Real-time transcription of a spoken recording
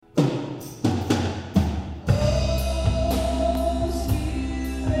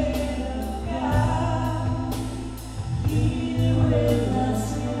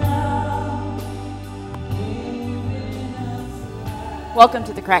Welcome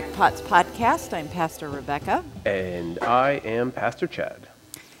to the Crackpots Podcast. I'm Pastor Rebecca. And I am Pastor Chad.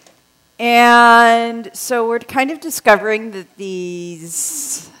 And so we're kind of discovering that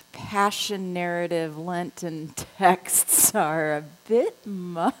these passion narrative Lenten texts are a bit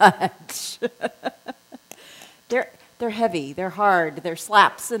much. They're heavy, they're hard, they're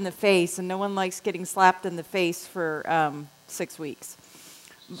slaps in the face, and no one likes getting slapped in the face for 6 weeks.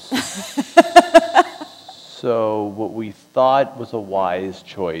 So what we thought was a wise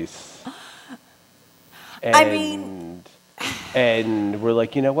choice. And we're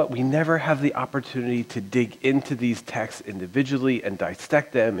like, you know what? We never have the opportunity to dig into these texts individually and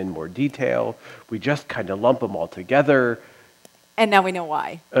dissect them in more detail. We just kind of lump them all together. And now we know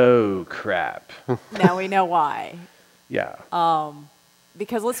why. Oh, crap. Now we know why. Yeah.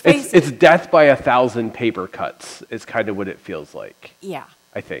 Because let's face it. It's death by 1,000 paper cuts is kind of what it feels like. Yeah.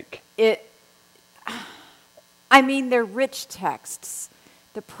 I think. They're rich texts.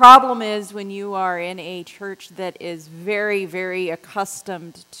 The problem is when you are in a church that is very, very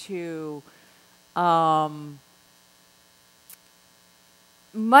accustomed to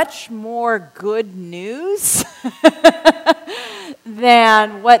much more good news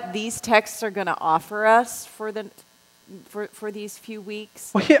than what these texts are going to offer us for these few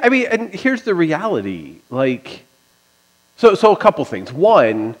weeks. Well, and here's the reality. So a couple things.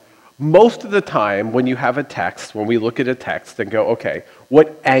 One, most of the time when you have a text, when we look at a text and go, okay,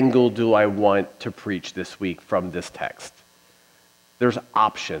 what angle do I want to preach this week from this text? There's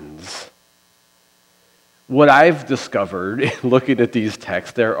options. What I've discovered in looking at these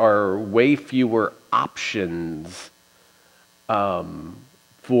texts, there are way fewer options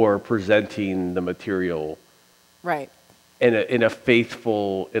for presenting the material, right, in a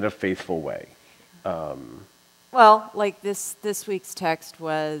faithful way. Well, like this week's text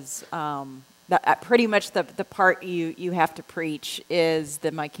was pretty much the part you have to preach is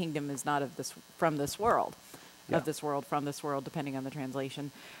that my kingdom is not of this from this world, yeah. Of this world, from this world, depending on the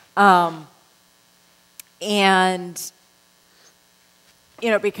translation.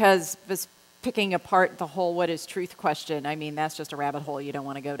 Because this picking apart the whole what is truth question, that's just a rabbit hole you don't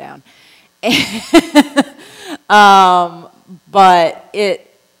want to go down. But it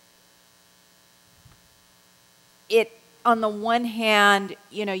on the one hand,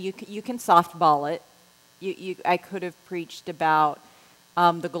 you can softball it. I could have preached about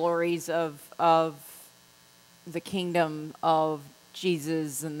the glories of the kingdom of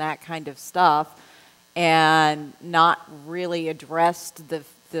Jesus and that kind of stuff, and not really addressed the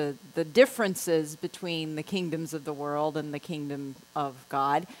differences between the kingdoms of the world and the kingdom of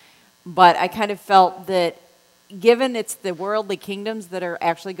God. But I kind of felt that given it's the worldly kingdoms that are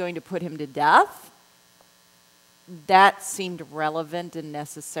actually going to put him to death, that seemed relevant and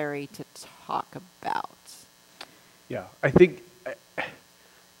necessary to talk about. Yeah, I think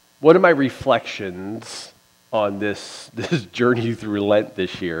one of my reflections on this journey through Lent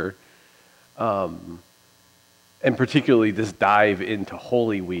this year, and particularly this dive into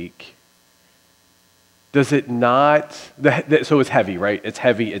Holy Week, does it not, so it's heavy, right? It's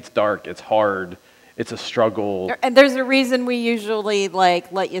heavy, it's dark, it's hard, it's a struggle. And there's a reason we usually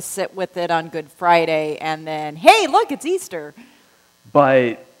let you sit with it on Good Friday and then, hey, look, it's Easter.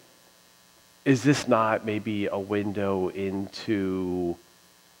 But is this not maybe a window into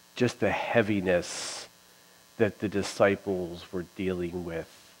just the heaviness that the disciples were dealing with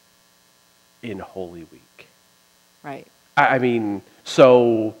in Holy Week? Right.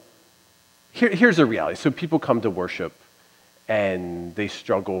 So here's the reality. So people come to worship and they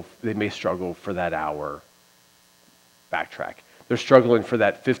may struggle for that hour. Backtrack. They're struggling for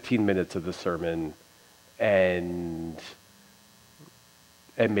that 15 minutes of the sermon and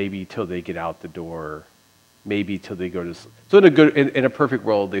maybe till they get out the door, maybe till they go to sleep. So in a perfect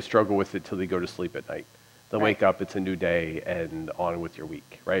world, they struggle with it till they go to sleep at night. They'll wake up, it's a new day, and on with your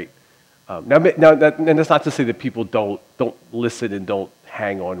week, right? And that's not to say that people don't listen and don't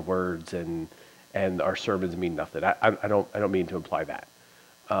hang on words and our sermons mean nothing. I don't mean to imply that.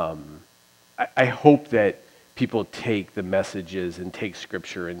 I hope that people take the messages and take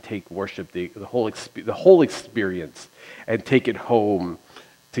Scripture and take worship, the whole experience, and take it home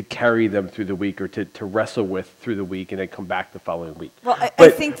to carry them through the week or to wrestle with through the week and then come back the following week. Well, I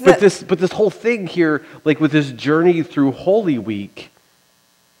think that... But this whole thing here, like with this journey through Holy Week,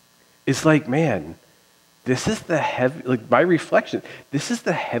 is like, man, this is the heavy, like my reflection, this is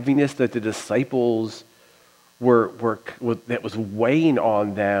the heaviness that the disciples that was weighing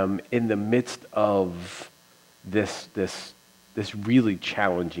on them in the midst of this really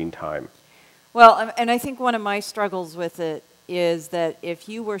challenging time. Well, and I think one of my struggles with it is that if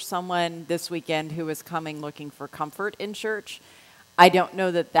you were someone this weekend who was coming looking for comfort in church, I don't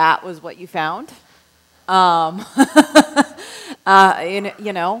know that that was what you found. You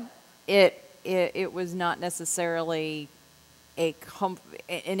know, it was not necessarily in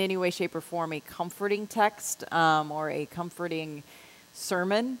any way, shape, or form a comforting text or a comforting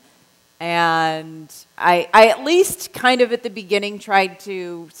sermon. And I at least kind of at the beginning tried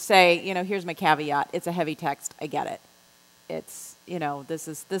to say, you know, here's my caveat. It's a heavy text. I get it. It's, you know, this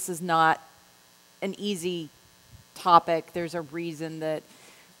is not an easy topic. There's a reason that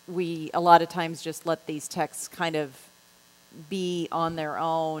we a lot of times just let these texts kind of be on their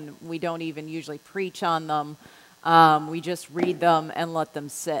own. We don't even usually preach on them. We just read them and let them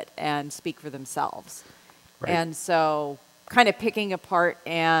sit and speak for themselves. Right. And so kind of picking apart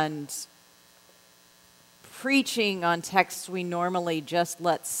and preaching on texts we normally just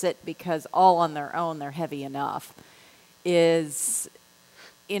let sit because all on their own they're heavy enough is,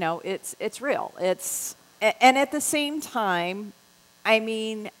 you know, it's real. And at the same time, I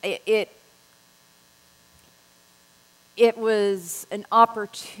mean, it was an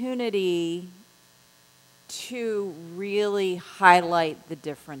opportunity to really highlight the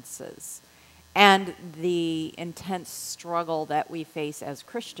differences and the intense struggle that we face as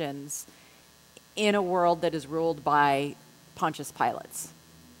Christians in a world that is ruled by Pontius Pilates.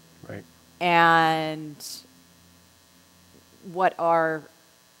 Right. And what our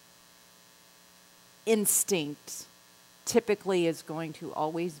instinct typically is going to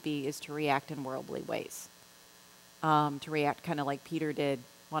always be is to react in worldly ways. To react kind of like Peter did,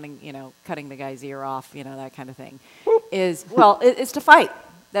 wanting, you know, cutting the guy's ear off, you know, that kind of thing. Is to fight.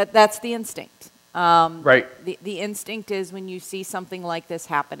 That's the instinct. Right. The instinct is when you see something like this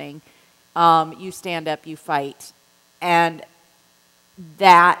happening, you stand up, you fight, and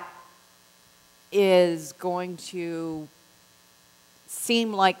that is going to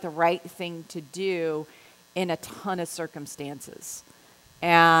seem like the right thing to do in a ton of circumstances.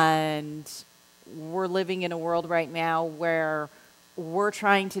 And we're living in a world right now where we're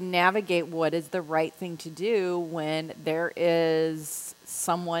trying to navigate what is the right thing to do when there is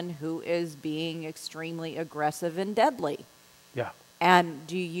someone who is being extremely aggressive and deadly. Yeah. And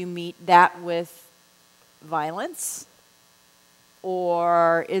do you meet that with violence?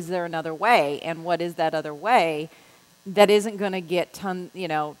 Or is there another way? And what is that other way that isn't going to get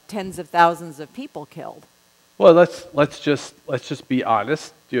tens of thousands of people killed? Well, let's just be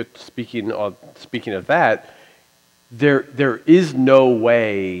honest. Speaking of that, there is no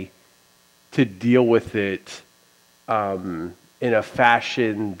way to deal with it in a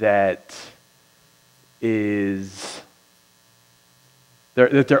fashion that is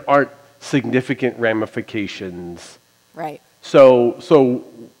that there aren't significant ramifications. Right. So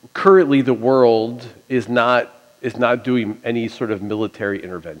currently the world is not doing any sort of military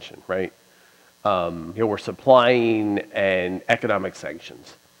intervention, right? We're supplying and economic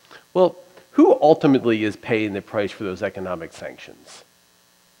sanctions. Well, who ultimately is paying the price for those economic sanctions?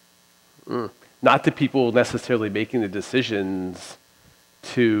 Not the people necessarily making the decisions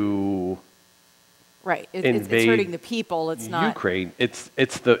to It's hurting the people. It's not Ukraine. It's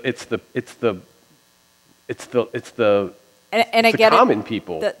the common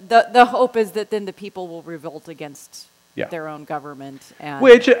people. The hope is that then the people will revolt against their own government.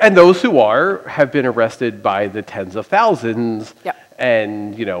 And those who have been arrested by the tens of thousands. Yep.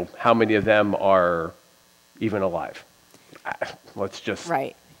 And, you know, how many of them are even alive? Let's just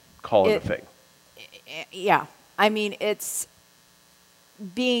call it a thing. Yeah. I mean, it's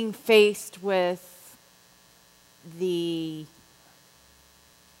being faced with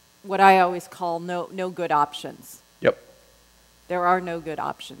what I always call no good options. Yep. There are no good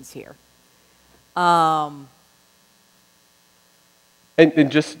options here. And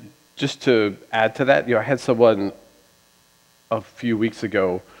just to add to that, you know, I had someone a few weeks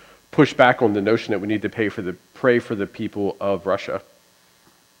ago push back on the notion that we need to pray for the people of Russia.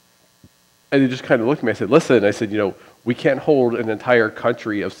 And they just kind of looked at me. I said, listen, you know, we can't hold an entire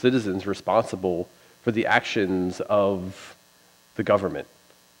country of citizens responsible for the actions of the government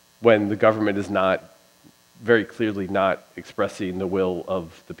when the government is not, very clearly not expressing the will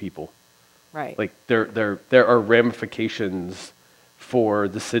of the people. Right. Like there are ramifications for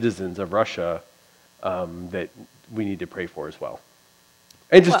the citizens of Russia that we need to pray for as well,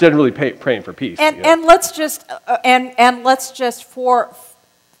 and just generally praying for peace. And let's just let's just for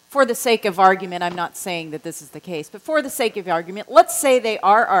the sake of argument, I'm not saying that this is the case, but for the sake of argument, let's say they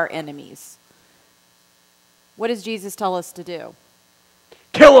are our enemies. What does Jesus tell us to do?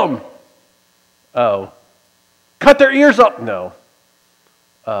 Kill them. Oh, cut their ears up. No.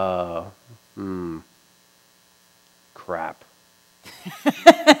 Crap.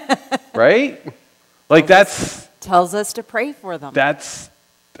 Right? Like that's tells us to pray for them.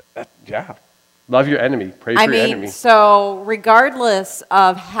 Yeah. Love your enemy. Pray for your enemy. So regardless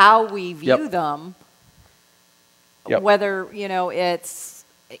of how we view Yep. them, Yep. whether, it's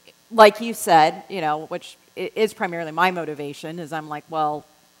like you said, which is primarily my motivation, is I'm like, well,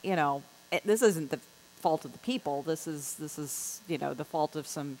 this isn't the fault of the people. This is the fault of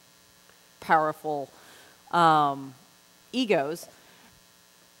some powerful egos.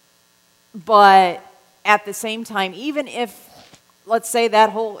 But at the same time, even if, let's say that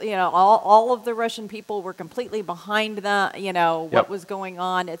whole, all of the Russian people were completely behind the, what Yep. was going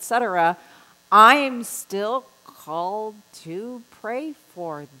on, etc., I'm still called to pray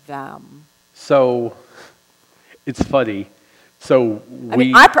for them. So it's funny. So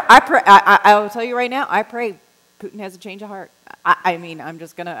I will tell you right now, I pray Putin has a change of heart. I'm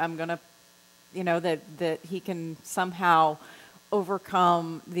gonna, that he can somehow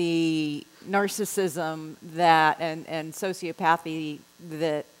overcome the narcissism and sociopathy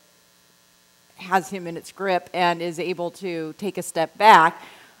that has him in its grip and is able to take a step back.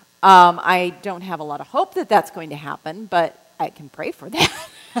 I don't have a lot of hope that that's going to happen, but I can pray for that.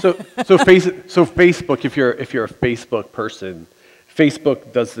 So Facebook, if you're a Facebook person,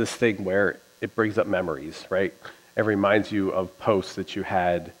 Facebook does this thing where it brings up memories, right? It reminds you of posts that you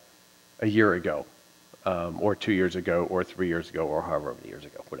had a year ago, or 2 years ago, or 3 years ago, or however many years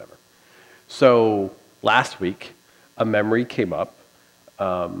ago, whatever. So last week, a memory came up,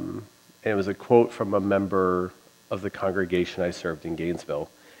 and it was a quote from a member of the congregation I served in Gainesville,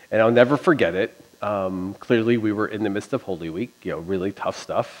 and I'll never forget it. Clearly, we were in the midst of Holy Week, really tough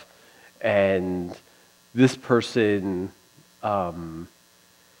stuff, and this person,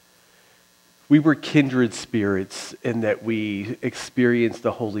 we were kindred spirits in that we experienced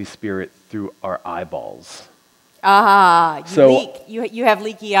the Holy Spirit through our eyeballs. You have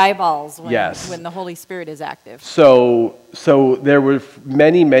leaky eyeballs when the Holy Spirit is active. So there were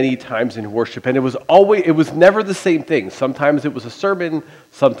many times in worship, and it was never the same thing. Sometimes it was a sermon,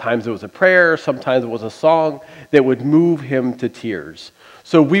 sometimes it was a prayer, sometimes it was a song that would move him to tears.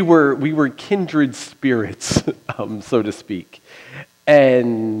 So we were kindred spirits, so to speak.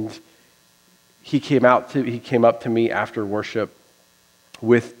 And he came up to me after worship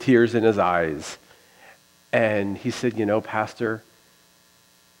with tears in his eyes. And he said, Pastor,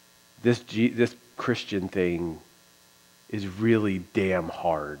 this Christian thing is really damn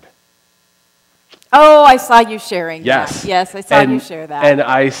hard. Oh, I saw you sharing yes. that. Yes, I saw you share that. And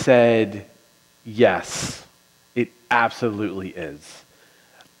I said, yes, it absolutely is.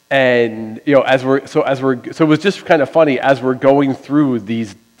 And so it was just kind of funny as we're going through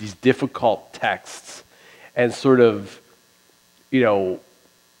these difficult texts and sort of,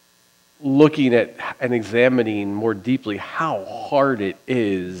 looking at and examining more deeply how hard it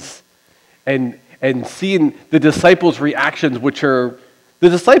is, and seeing the disciples' reactions, the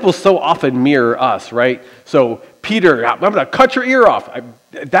disciples so often mirror us, right? So Peter, I'm going to cut your ear off.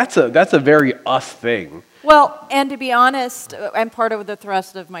 That's a very us thing. Well, and to be honest, and part of the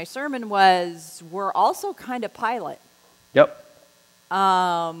thrust of my sermon was we're also kind of Pilate. Yep.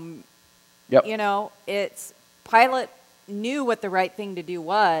 It's Pilate knew what the right thing to do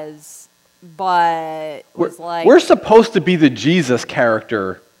was, but we're supposed to be the Jesus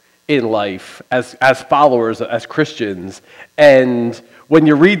character in life as followers, as Christians. And when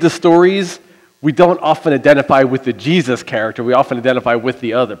you read the stories, we don't often identify with the Jesus character. We often identify with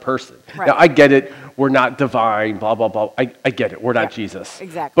the other person. Right. Now, I get it. We're not divine, blah, blah, blah. I get it. We're not Jesus.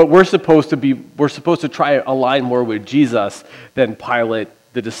 Exactly. But we're supposed to try to align more with Jesus than Pilate,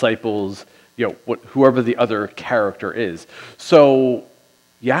 the disciples, whoever the other character is. So,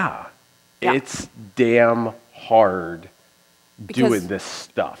 yeah. It's damn hard doing this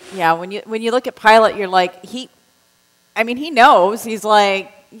stuff. Yeah, when you look at Pilate, you're like, he knows. He's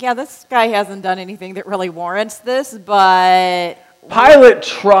like, yeah, this guy hasn't done anything that really warrants this, but Pilate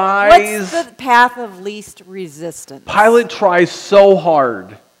tries. What's the path of least resistance? Pilate tries so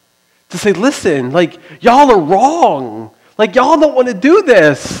hard to say, listen, y'all are wrong. Y'all don't want to do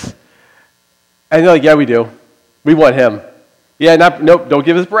this. And they're like, yeah, we do. We want him. Yeah, nope, don't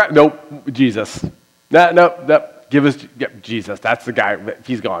give us Barabbas. Nope, Jesus. No, give us Jesus. That's the guy.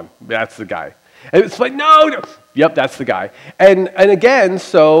 He's gone. That's the guy. And it's like, no. Yep, that's the guy. And again,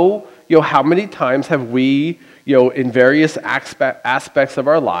 so, how many times have we, in various aspects of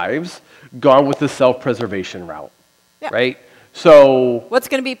our lives, gone with the self-preservation route, right? So what's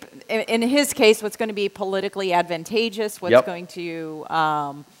going to be, in his case, what's going to be politically advantageous, what's going to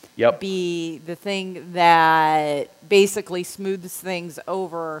be the thing that basically smooths things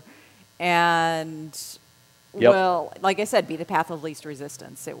over and Yep. will, like I said, be the path of least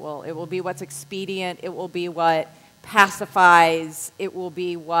resistance. It will be what's expedient. It will be what pacifies. It will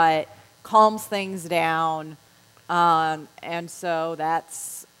be what calms things down. And so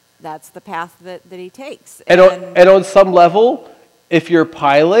that's the path that he takes. And on some level, if you're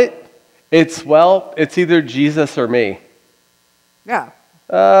Pilate, it's either Jesus or me. Yeah.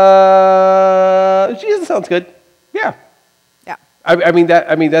 Jesus sounds good. Yeah. Yeah. I mean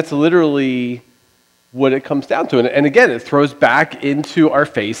that's literally what it comes down to. And again, it throws back into our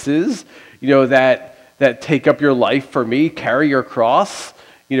faces, that take up your life for me, carry your cross,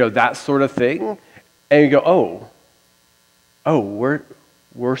 that sort of thing. And you go,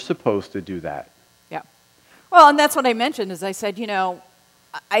 we're supposed to do that. Yeah. Well, and that's what I mentioned, is I said,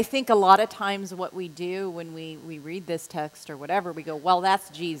 I think a lot of times what we do when we read this text or whatever, we go, well, that's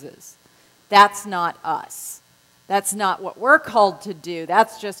Jesus. That's not us. That's not what we're called to do.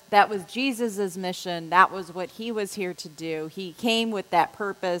 That was Jesus' mission. That was what he was here to do. He came with that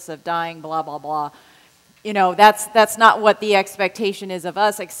purpose of dying, blah, blah, blah. That's not what the expectation is of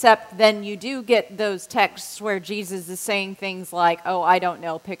us, except then you do get those texts where Jesus is saying things like, oh, I don't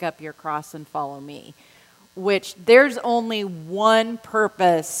know, pick up your cross and follow me, which there's only one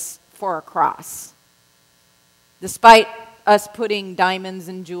purpose for a cross. Despite us putting diamonds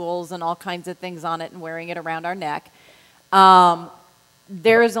and jewels and all kinds of things on it and wearing it around our neck,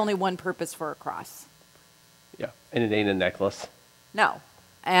 there is only one purpose for a cross. Yeah, and it ain't a necklace. No.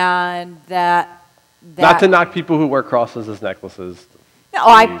 And that not to knock people who wear crosses as necklaces. No,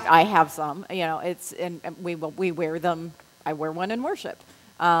 I have some. It's and we wear them. I wear one in worship.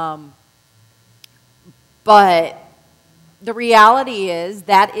 But the reality is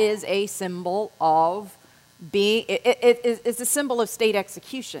that is a symbol of being. It's a symbol of state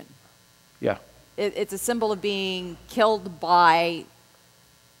execution. Yeah. It's a symbol of being killed by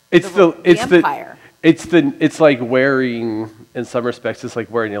the empire. It's like wearing, in some respects, it's like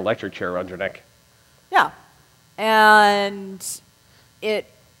wearing an electric chair around your neck. Yeah, and it's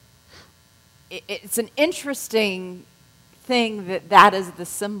an interesting thing that is the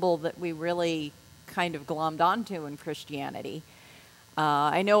symbol that we really kind of glommed onto in Christianity.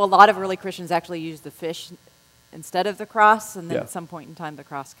 I know a lot of early Christians actually used the fish instead of the cross, and then at some point in time the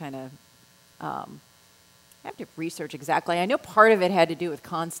cross kind of, I have to research exactly. I know part of it had to do with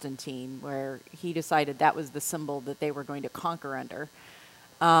Constantine, where he decided that was the symbol that they were going to conquer under.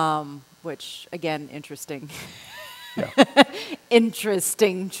 Which, again, interesting. Yeah.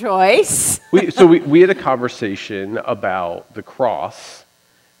 Interesting choice. We had a conversation about the cross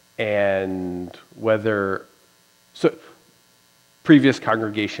and whether... So, previous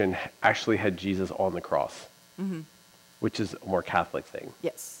congregation actually had Jesus on the cross, which is a more Catholic thing.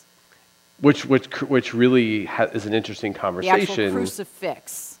 Yes. Which really is an interesting conversation. The actual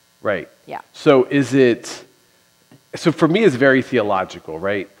crucifix. Right. Yeah. So So for me, it's very theological,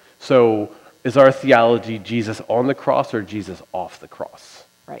 right? So is our theology Jesus on the cross or Jesus off the cross?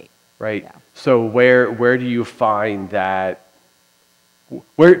 Right. Right? Yeah. So where do you find that?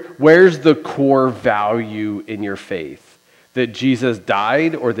 Where's the core value in your faith? That Jesus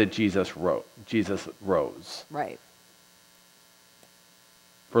died or that Jesus rose? Right.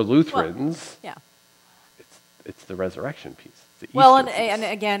 For Lutherans, it's the resurrection piece. The Easter piece. And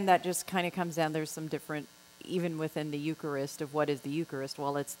again, that just kind of comes down. There's some different, even within the Eucharist, of what is the Eucharist.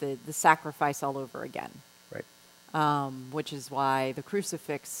 Well, it's the sacrifice all over again. Right. Which is why the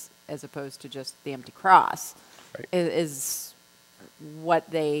crucifix, as opposed to just the empty cross, is what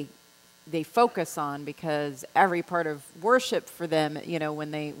they focus on, because every part of worship for them,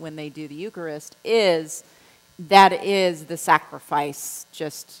 when they do the Eucharist, is the sacrifice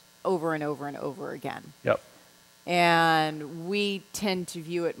just over and over and over again. Yep. And we tend to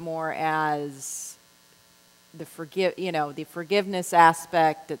view it more as the forgiveness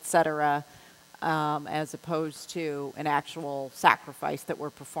aspect, etc., as opposed to an actual sacrifice that we're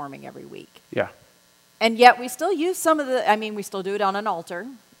performing every week. Yeah. And yet we still use some of we still do it on an altar.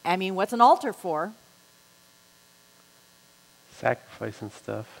 What's an altar for? Sacrifice and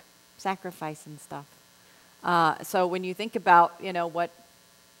stuff. Sacrifice and stuff. So when you think about, what,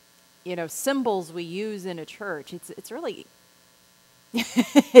 symbols we use in a church, it's really,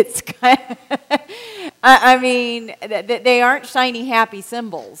 it's kind of, they aren't shiny, happy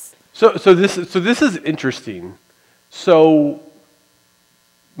symbols. So this is interesting. So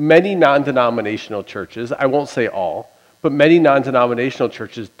many non-denominational churches, I won't say all, but many non-denominational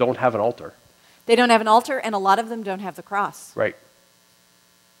churches don't have an altar. They don't have an altar, and a lot of them don't have the cross. Right.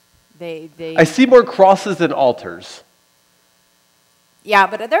 They I see more crosses than altars. Yeah,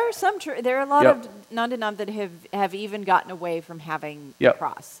 but there are a lot of non-denom that have even gotten away from having the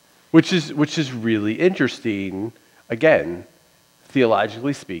cross. Which is really interesting. Again,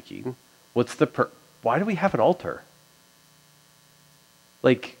 theologically speaking, why do we have an altar?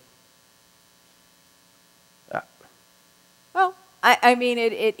 Like, Well, I mean,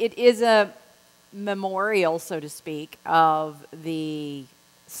 it is a memorial, so to speak, of the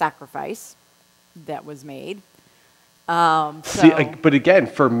sacrifice that was made. but again,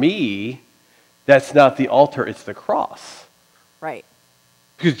 for me, that's not the altar, it's the cross. Right.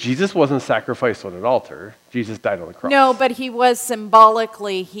 Because Jesus wasn't sacrificed on an altar. Jesus died on the cross. No, but he was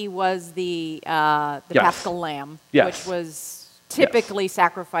symbolically, he was the Yes. Paschal lamb, Yes. which was typically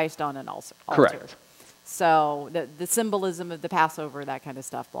sacrificed on an altar. Correct. So the symbolism of the Passover, that kind of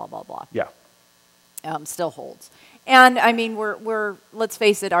stuff, blah, blah, blah. Yeah. Still holds. And I mean, we're let's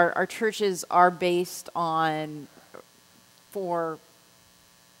face it, our churches are based on, to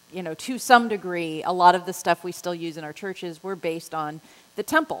some degree, a lot of the stuff we still use in our churches, we're based on the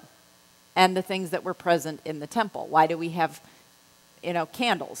temple and the things that were present in the temple. Why do we have,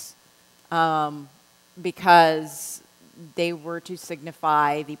 candles? Because they were to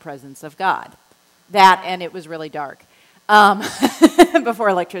signify the presence of God. That, and it was really dark before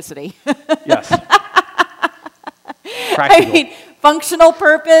electricity. Yes. I Practical. mean, functional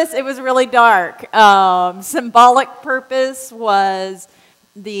purpose, it was really dark. Symbolic purpose was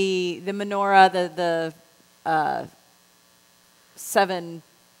the menorah, the seven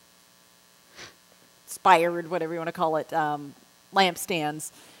spired, whatever you want to call it,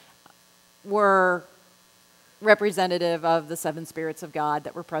 lampstands were representative of the seven spirits of God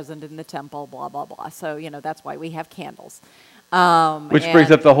that were present in the temple, blah, blah, blah. So, that's why we have candles. Which brings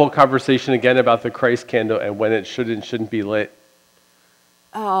up the whole conversation again about the Christ candle and when it should and shouldn't be lit.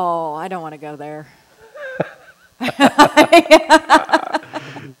 Oh, I don't want to go there.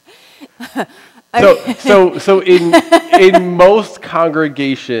 So in most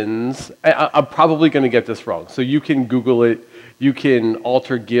congregations, I'm probably going to get this wrong. So you can Google it, you can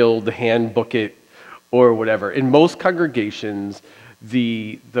Altar Guild handbook it, or whatever. In most congregations,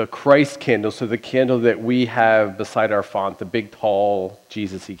 the Christ candle, so the candle that we have beside our font, the big tall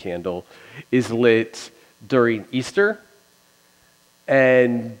Jesus-y candle, is lit during Easter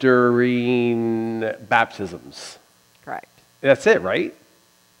and during baptisms. Correct. That's it, right?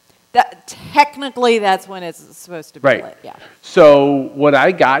 Technically, that's when it's supposed to be lit, yeah. So when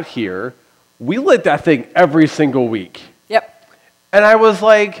I got here, we lit that thing every single week. Yep. And I was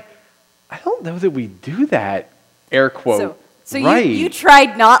like, I don't know that we do that, air quote. So right. you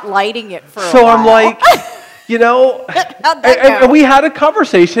tried not lighting it for a while. So I'm like, How'd that go? and we had a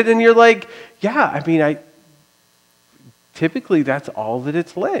conversation, and you're like, yeah, I mean, typically that's all that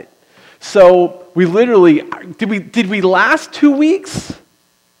it's lit. So we literally, did we last 2 weeks?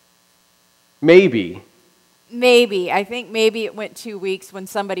 Maybe. I think maybe it went 2 weeks when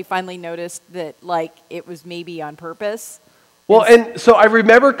somebody finally noticed that, it was maybe on purpose. Well, and so I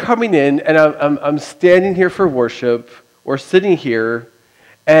remember coming in, and I'm standing here for worship, or sitting here,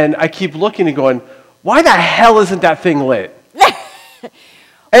 and I keep looking and going, why the hell isn't that thing lit?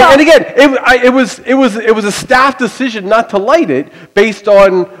 And again, it was a staff decision not to light it based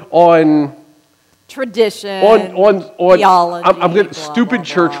on tradition, theology, I'm blah, stupid blah,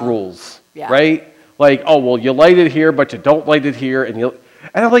 church blah. rules, Yeah. right? Like, oh well, you light it here, but you don't light it here, and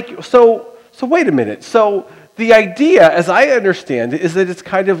I'm like, so wait a minute. So the idea, as I understand it, is that it's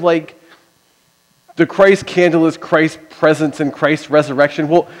kind of like the Christ candle is Christ's presence and Christ's resurrection.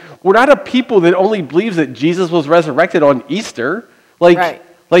 Well, we're not a people that only believes that Jesus was resurrected on Easter. Right.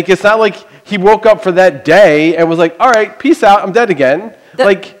 Like it's not like he woke up for that day and was like, all right, peace out, I'm dead again.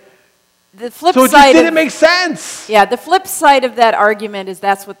 The flip so it side just didn't make sense. Yeah, the flip side of that argument is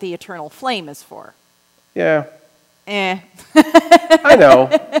that's what the eternal flame is for. Yeah. I know.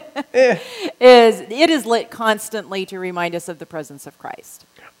 It is lit constantly to remind us of the presence of Christ.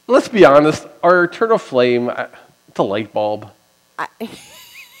 Let's be honest, our eternal flame, it's a light bulb.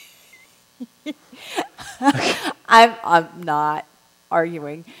 I'm not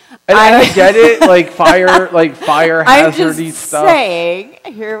arguing. And I get it, like fire hazardy stuff. I'm just saying,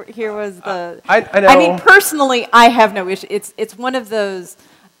 here was the... I know. I mean, personally, I have no issue. It's one of those,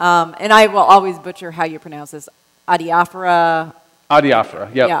 and I will always butcher how you pronounce this, adiaphora.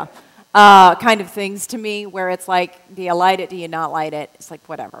 Adiaphora, yep. Yeah. Kind of things to me where it's like, do you light it, do you not light it? It's like,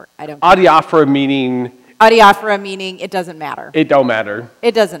 whatever, I don't care. Adiaphora meaning it doesn't matter. It don't matter.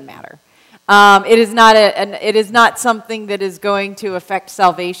 It doesn't matter. It is not something that is going to affect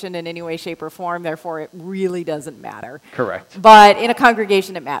salvation in any way, shape, or form. Therefore, it really doesn't matter. Correct. But in a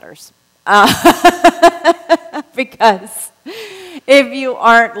congregation, it matters because if you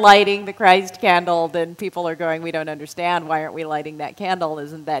aren't lighting the Christ candle, then people are going, we don't understand. Why aren't we lighting that candle?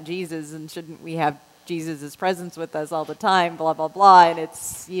 Isn't that Jesus? And shouldn't we have Jesus' presence with us all the time? Blah, blah, blah. And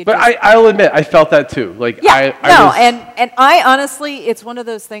it's, But I'll admit, I felt that too. Like, yeah, and I honestly, it's one of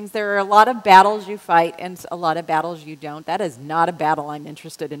those things, there are a lot of battles you fight and a lot of battles you don't. That is not a battle I'm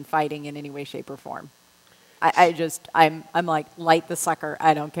interested in fighting in any way, shape, or form. I'm like, light the sucker,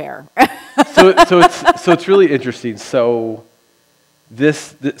 I don't care. so it's really interesting. So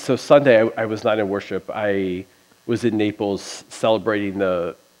so Sunday I was not in worship. I was in Naples celebrating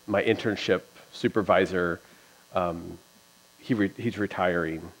my internship supervisor. He's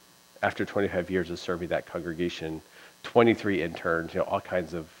retiring after 25 years of serving that congregation. 23 interns, all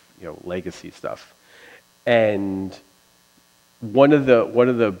kinds of legacy stuff. And one of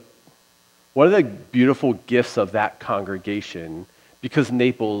the beautiful gifts of that congregation, because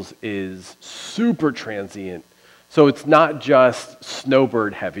Naples is super transient, so it's not just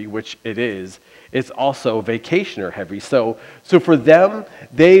snowbird heavy, which it is, it's also vacationer heavy. So for them,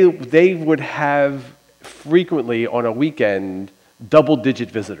 they would have frequently on a weekend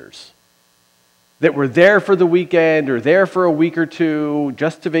double-digit visitors that were there for the weekend or there for a week or two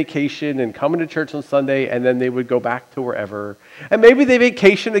just to vacation and coming to church on Sunday, and then they would go back to wherever. And maybe they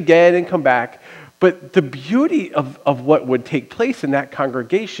vacation again and come back. But the beauty of what would take place in that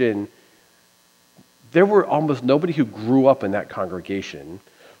congregation, there were almost nobody who grew up in that congregation.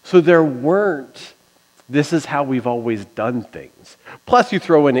 So there weren't, this is how we've always done things. Plus you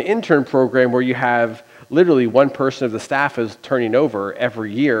throw in an intern program where you have literally one person of the staff is turning over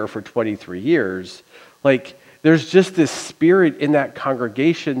every year for 23 years. Like, there's just this spirit in that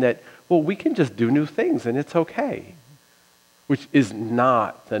congregation that, well, we can just do new things and it's okay, which is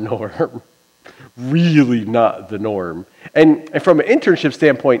not the norm. Really not the norm. And from an internship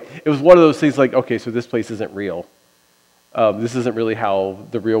standpoint, it was one of those things like, okay, so this place isn't real. This isn't really how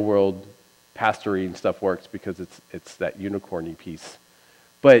the real world pastoring stuff works, because it's that unicorny piece.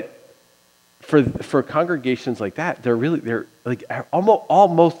 But for congregations like that, they're like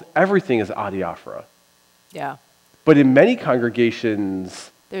almost everything is adiaphora. Yeah. But in many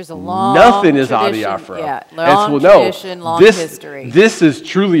congregations, there's a long nothing is tradition, adiaphora. Yeah, long tradition, long history. This is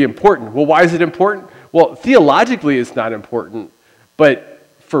truly important. Well, why is it important? Well, theologically, it's not important, but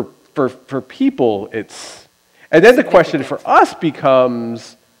for people, it's. And then the question for us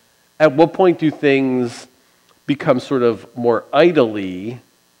becomes, at what point do things become sort of more idly?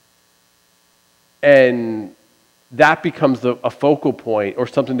 And that becomes a focal point or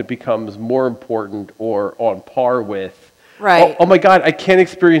something that becomes more important or on par with, right. Oh my God, I can't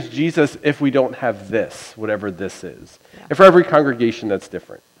experience Jesus if we don't have this, whatever this is. Yeah. And for every congregation, that's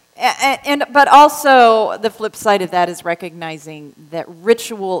different. But also, the flip side of that is recognizing that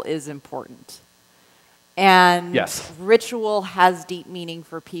ritual is important. And yes. Ritual has deep meaning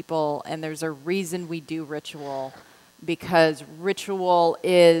for people, and there's a reason we do ritual. Because ritual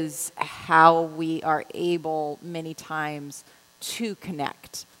is how we are able many times to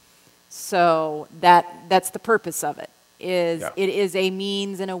connect. So that's the purpose of it. It is a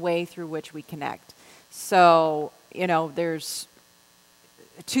means and a way through which we connect. So, there's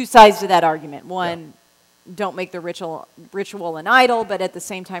two sides to that argument. One, don't make the ritual an idol, but at the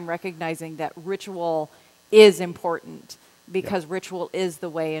same time recognizing that ritual is important, because ritual is the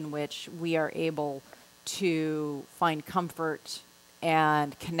way in which we are able to find comfort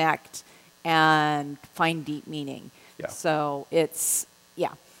and connect and find deep meaning. Yeah. So it's,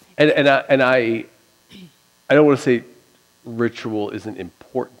 And I don't want to say ritual isn't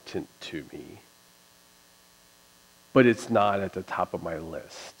important to me, but it's not at the top of my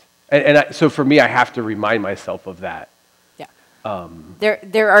list. So for me, I have to remind myself of that. Yeah.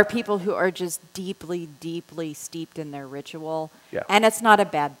 There are people who are just deeply, deeply steeped in their ritual, and it's not a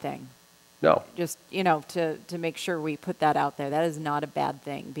bad thing. No. Just, to make sure we put that out there. That is not a bad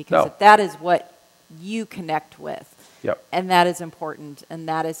thing, because if that is what you connect with, and that is important, and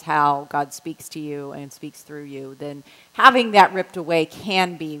that is how God speaks to you and speaks through you, then having that ripped away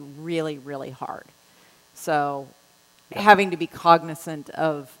can be really, really hard. So having to be cognizant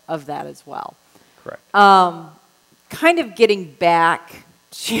of that as well. Correct. Kind of getting back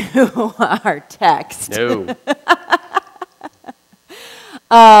to our text. No.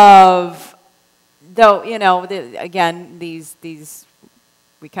 Though, again, these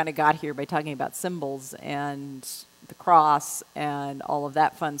we kind of got here by talking about symbols and the cross and all of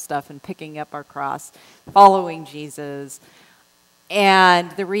that fun stuff, and picking up our cross, following Jesus,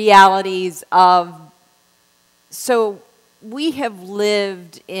 and the realities of, so we have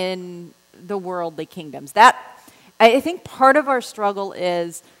lived in the worldly kingdoms. That, I think part of our struggle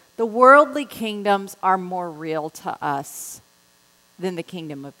is the worldly kingdoms are more real to us than the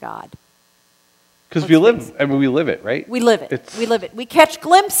kingdom of God. Because Let's face it. we live it, right? We live it. It's- We live it. We catch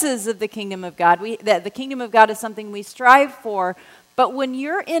glimpses of the kingdom of God. The kingdom of God is something we strive for. But when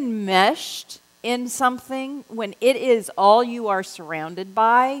you're enmeshed in something, when it is all you are surrounded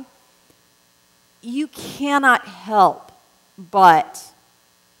by, you cannot help but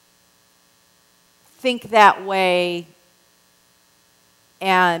think that way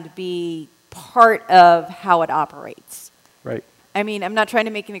and be part of how it operates. Right. I mean, I'm not trying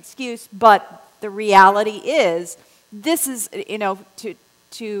to make an excuse, but the reality is, this is,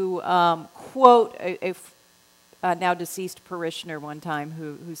 to quote a now deceased parishioner one time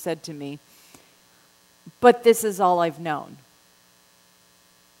who said to me, "But this is all I've known.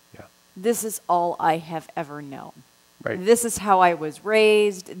 Yeah. This is all I have ever known. Right. This is how I was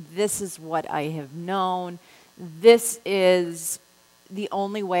raised. This is what I have known. This is the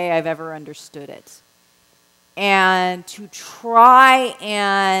only way I've ever understood it." And to try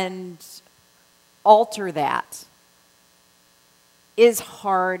and alter that is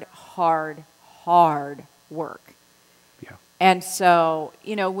hard work. Yeah. And so,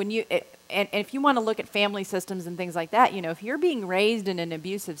 when you, and if you want to look at family systems and things like that, if you're being raised in an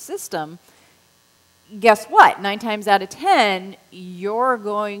abusive system, guess what? 9 times out of 10, you're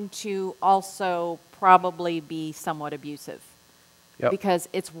going to also probably be somewhat abusive. Yep. Because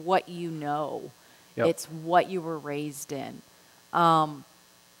it's what you know. Yep. It's what you were raised in.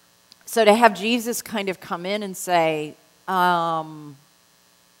 So to have Jesus kind of come in and say,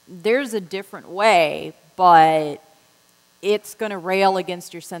 there's a different way, but it's going to rail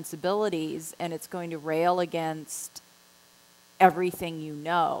against your sensibilities, and it's going to rail against everything you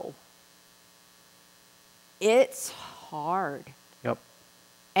know. It's hard. Yep.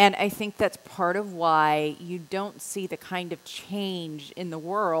 And I think that's part of why you don't see the kind of change in the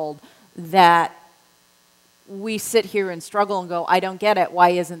world that we sit here and struggle and go, I don't get it. Why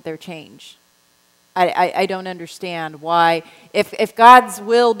isn't there change? I don't understand why. If God's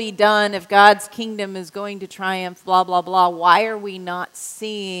will be done, if God's kingdom is going to triumph, blah, blah, blah, why are we not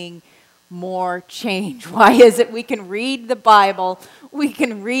seeing more change? Why is it we can read the Bible, we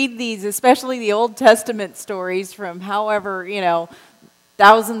can read these, especially the Old Testament stories from however,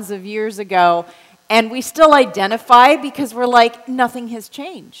 thousands of years ago, and we still identify because we're like, nothing has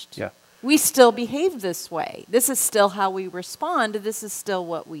changed. Yeah. We still behave this way. This is still how we respond. This is still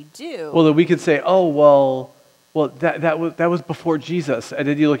what we do. Well, then we could say, oh, well, that was before Jesus. And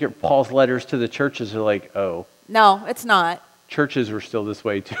then you look at Paul's letters to the churches, they're like, oh. No, it's not. Churches were still this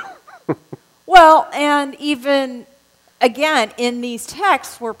way too. Well, and even, again, in these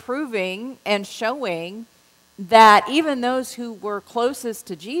texts, we're proving and showing that even those who were closest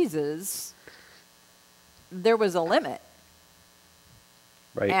to Jesus, there was a limit.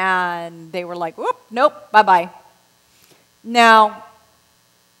 Right. And they were like, whoop, nope, bye-bye. Now,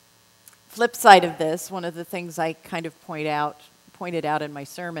 flip side of this, one of the things I kind of pointed out in my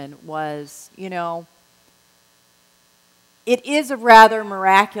sermon was, it is rather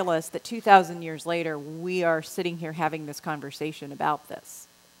miraculous that 2,000 years later, we are sitting here having this conversation about this.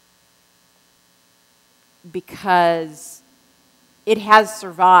 Because it has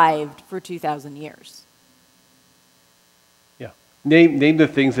survived for 2,000 years. Yeah. Name the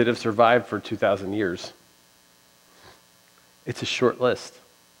things that have survived for 2,000 years. It's a short list.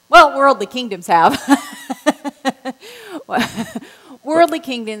 Well, worldly kingdoms have. Worldly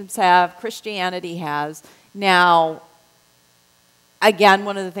kingdoms have. Christianity has. Now, again,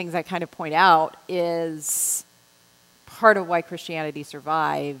 one of the things I kind of point out is part of why Christianity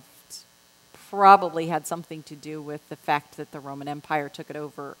survived probably had something to do with the fact that the Roman Empire took it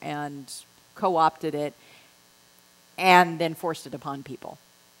over and co-opted it and then forced it upon people.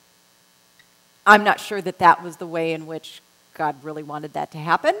 I'm not sure that was the way in which God really wanted that to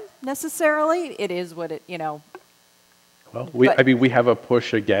happen necessarily. It is what it, Well, we have a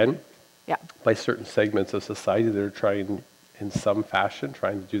push again Yeah. by certain segments of society that are trying, in some fashion,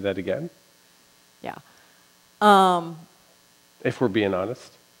 trying to do that again. Yeah. If we're being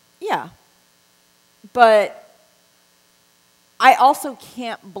honest. Yeah. But I also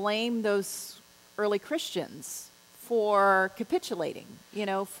can't blame those early Christians for capitulating,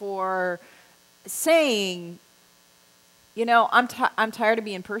 for saying, I'm tired of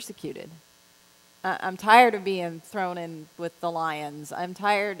being persecuted. I'm tired of being thrown in with the lions. I'm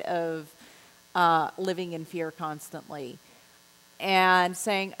tired of living in fear constantly. And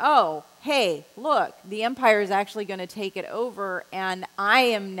saying, oh, hey, look, the empire is actually going to take it over, and I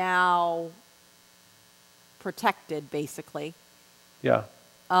am now protected, basically. Yeah.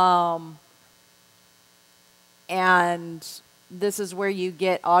 And this is where you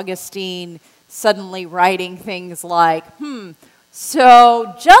get Augustine suddenly writing things like,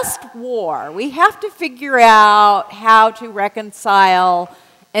 So just war. We have to figure out how to reconcile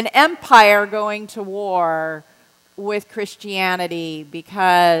an empire going to war with Christianity,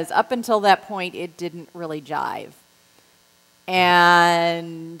 because up until that point it didn't really jive.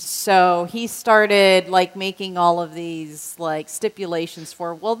 And so he started like making all of these like stipulations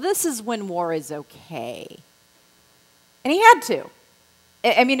for, well, this is when war is okay. And he had to.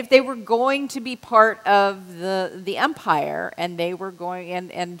 I mean, if they were going to be part of the empire, and they were going,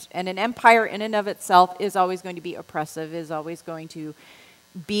 and an empire in and of itself is always going to be oppressive, is always going to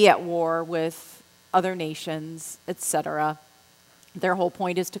be at war with other nations, etc. Their whole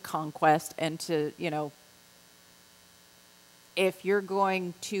point is to conquest and to, if you're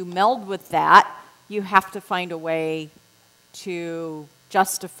going to meld with that, you have to find a way to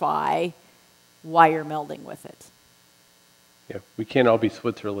justify why you're melding with it. Yeah, we can't all be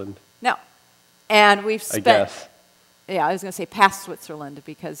Switzerland. No. And we've spent... I guess. Yeah, I was going to say past Switzerland,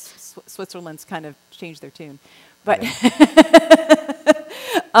 because Switzerland's kind of changed their tune. But,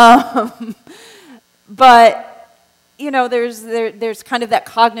 but there's kind of that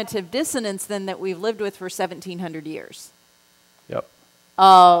cognitive dissonance then that we've lived with for 1,700 years. Yep.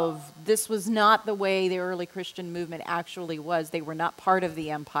 Of this was not the way the early Christian movement actually was. They were not part of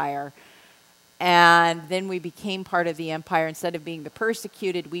the empire. And then we became part of the empire. Instead of being the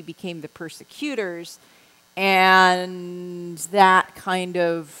persecuted, we became the persecutors. And that kind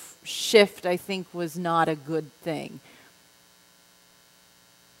of shift, I think, was not a good thing.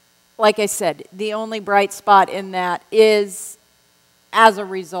 Like I said, the only bright spot in that is, as a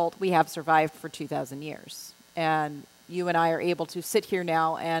result, we have survived for 2,000 years. And you and I are able to sit here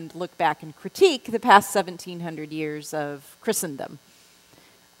now and look back and critique the past 1,700 years of Christendom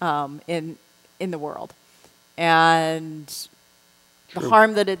in the world, and True. The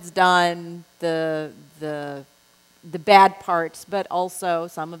harm that it's done, the bad parts, but also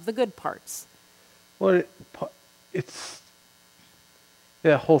some of the good parts. Well, it's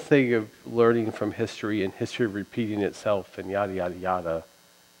the whole thing of learning from history and history repeating itself and yada yada yada.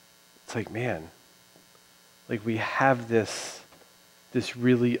 It's like, man, like we have this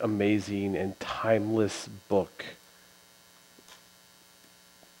really amazing and timeless book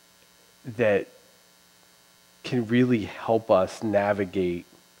that can really help us navigate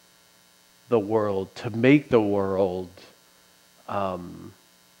the world, to make the world the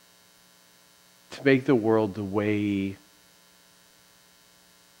way,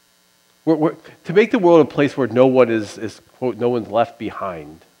 to make the world a place where no one is quote, no one's left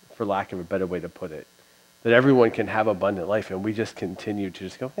behind, for lack of a better way to put it. That everyone can have abundant life, and we just continue to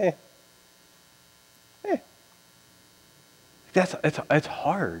just go, It's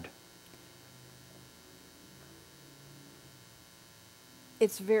hard.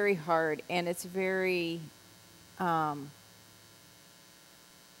 It's very hard, and it's very, as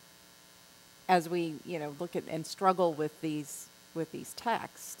we look at and struggle with these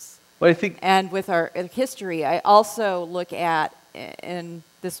texts. Well, I think, and with our history, I also look at, and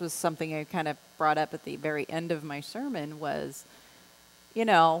this was something I kind of brought up at the very end of my sermon, was,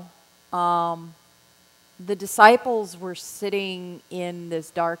 the disciples were sitting in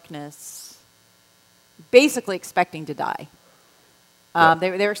this darkness, basically expecting to die. They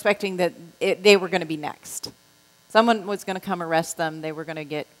were expecting that they were going to be next. Someone was going to come arrest them. They were going to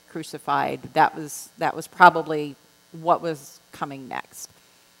get crucified. That was probably what was coming next.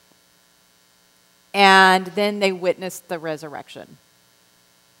 And then they witnessed the resurrection,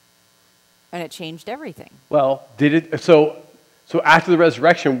 and it changed everything. Well, did it? So after the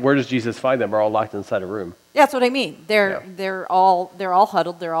resurrection, where does Jesus find them? They're all locked inside a room. Yeah, that's what I mean. They're all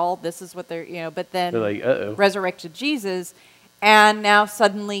huddled. This is what they're But then they're like, uh-oh. Resurrected Jesus. And now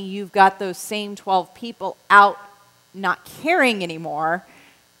suddenly you've got those same 12 people out not caring anymore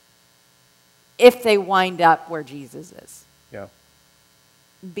if they wind up where Jesus is. Yeah.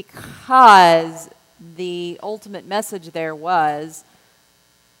 Because the ultimate message there was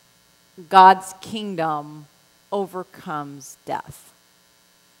God's kingdom overcomes death.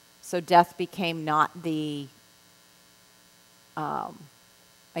 So death became not the,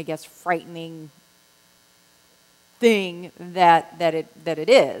 frightening thing that it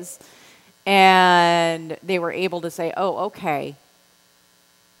is, and they were able to say, "Oh, okay,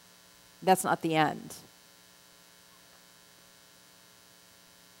 that's not the end."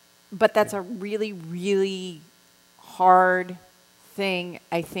 But that's a really, really hard thing,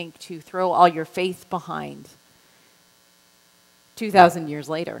 I think, to throw all your faith behind 2,000 years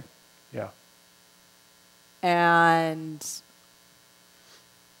later. Yeah. And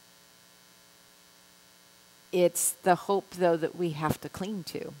it's the hope, though, that we have to cling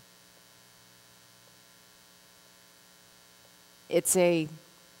to.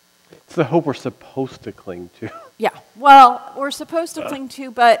 it's the hope we're supposed to cling to. yeah. Well, we're supposed to cling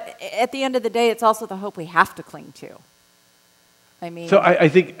to, but at the end of the day, it's also the hope we have to cling to. I mean, So I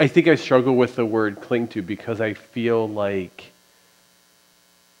think I struggle with the word cling to because I feel like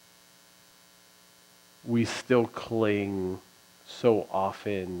we still cling so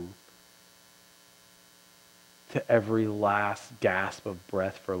often to every last gasp of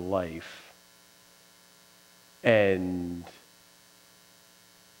breath for life. And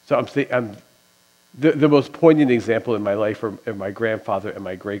so I'm the most poignant example in my life are my grandfather and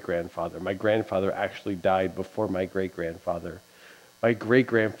my great-grandfather. My grandfather actually died before my great-grandfather. My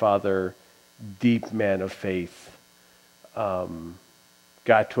great-grandfather, deep man of faith,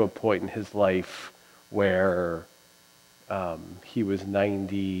 got to a point in his life where he was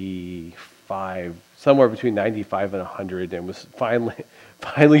 95, somewhere between 95 and 100, and was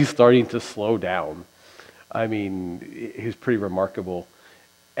finally starting to slow down. I mean, he was pretty remarkable.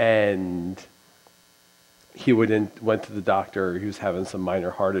 And he went to the doctor. He was having some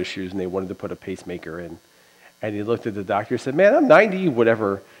minor heart issues, and they wanted to put a pacemaker in. And he looked at the doctor and said, "Man, I'm 90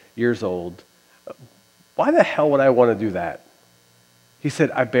 whatever years old. Why the hell would I want to do that?" He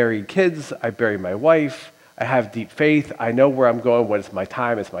said, "I buried kids. I buried my wife. I have deep faith. I know where I'm going. When it's my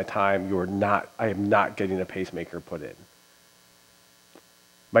time, it's my time. I am not getting a pacemaker put in."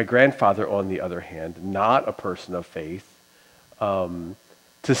 My grandfather, on the other hand, not a person of faith,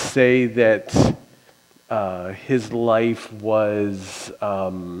 to say that his life was,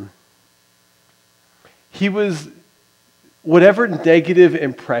 he was, whatever negative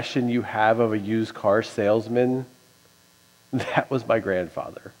impression you have of a used car salesman, that was my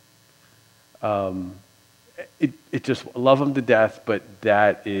grandfather. It just, love him to death, but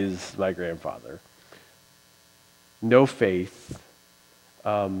that is my grandfather. No faith.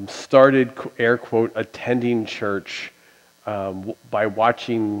 Started, air quote, attending church by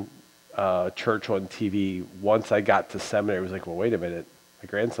watching church on TV. Once I got to seminary, I was like, well, wait a minute. My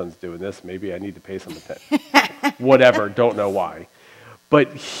grandson's doing this. Maybe I need to pay some attention. Whatever, don't know why.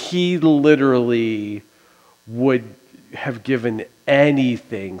 But he literally would have given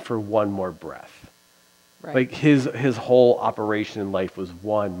anything for one more breath. right. Like his whole operation in life was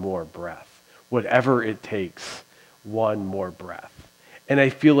one more breath. Whatever it takes, one more breath. And I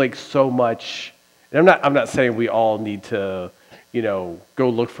feel like so much, and I'm not saying we all need to, go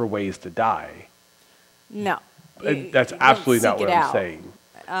look for ways to die. No. That's You don't absolutely not seek what it I'm out. saying.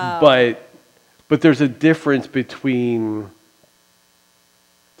 But there's a difference between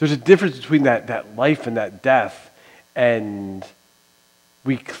that life and that death, and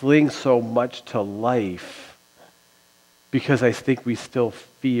we cling so much to life because I think we still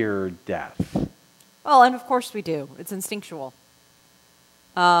fear death. Well, and of course we do. It's instinctual.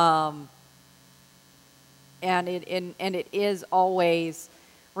 And it is always,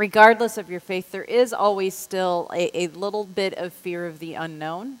 regardless of your faith, there is always still a little bit of fear of the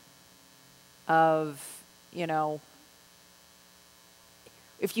unknown, of,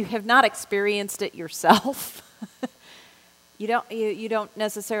 if you have not experienced it yourself, you don't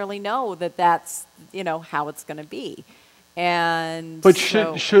necessarily know that that's, how it's going to be. And But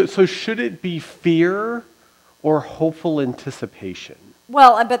should it be fear or hopeful anticipation?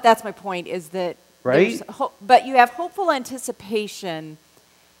 Well, but that's my point, is that Right? but you have hopeful anticipation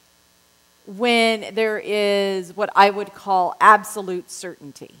when there is what I would call absolute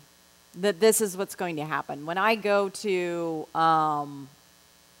certainty that this is what's going to happen. When I go to,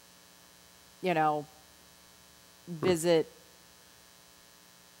 visit,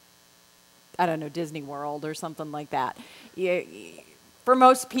 I don't know, Disney World or something like that. For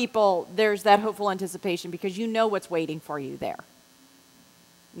most people, there's that hopeful anticipation because you know what's waiting for you there.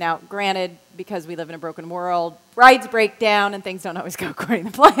 Now, granted, because we live in a broken world, rides break down and things don't always go according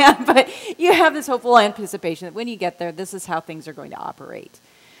to plan, but you have this hopeful anticipation that when you get there, this is how things are going to operate.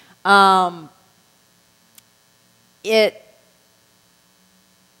 It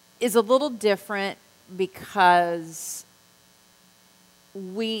is a little different because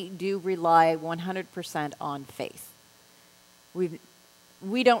we do rely 100% on faith. We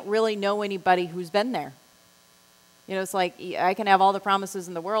don't really know anybody who's been there. It's like I can have all the promises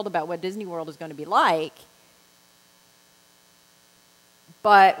in the world about what Disney World is going to be like,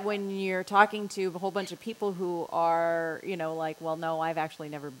 but when you're talking to a whole bunch of people who are, like, well, no, I've actually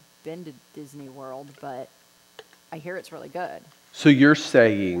never been to Disney World, but I hear it's really good. So you're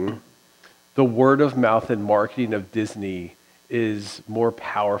saying the word of mouth and marketing of Disney is more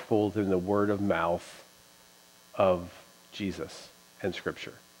powerful than the word of mouth of Jesus and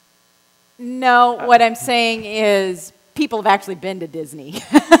Scripture? No, what I'm saying is people have actually been to Disney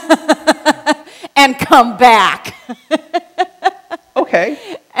and come back.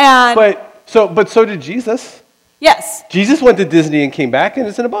 okay. And But so did Jesus. yes, Jesus went to Disney and came back, and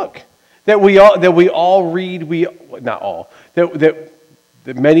it's in a book that we all read. Not all that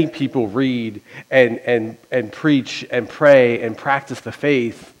many people read and preach and pray and practice the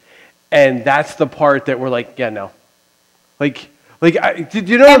faith, and that's the part that we're like, yeah, no, do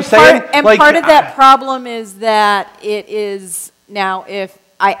you know what I'm saying? And part of that problem is that it is now, if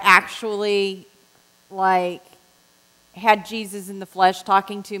I actually had Jesus in the flesh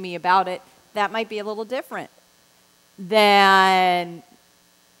talking to me about it, that might be a little different than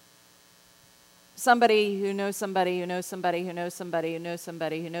somebody who knows somebody who knows somebody who knows somebody who knows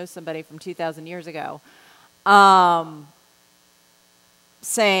somebody who knows somebody from 2,000 years ago,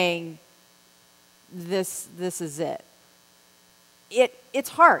 saying this is it. It's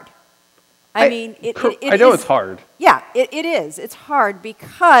hard. I mean, I know it's hard. Yeah, it is. It's hard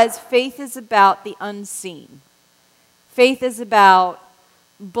because faith is about the unseen. Faith is about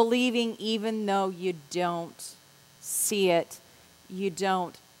believing even though you don't see it, you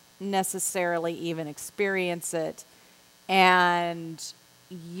don't necessarily even experience it, and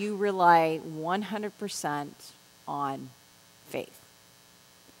you rely 100% on faith.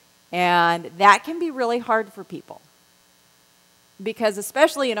 And that can be really hard for people. Because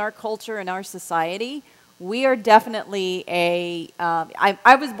especially in our culture, in our society, we are definitely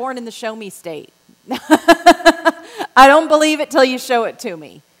I was born in the show me state. I don't believe it till you show it to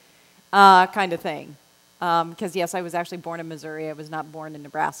me, kind of thing. Because yes, I was actually born in Missouri. I was not born in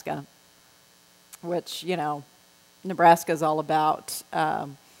Nebraska, which, Nebraska is all about,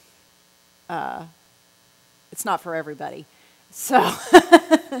 it's not for everybody. So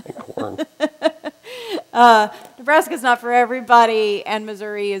Corn. Nebraska's not for everybody, and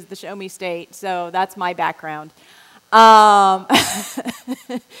Missouri is the show me state, so that's my background.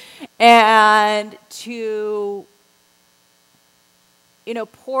 And to,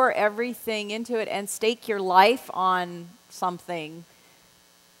 pour everything into it and stake your life on something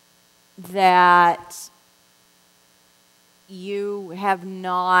that you have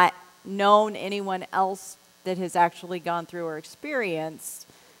not known anyone else that has actually gone through or experienced,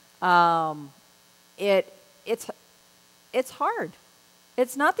 it's hard.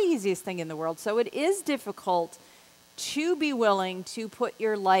 It's not the easiest thing in the world. So it is difficult to be willing to put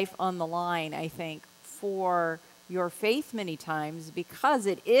your life on the line, I think, for your faith many times, because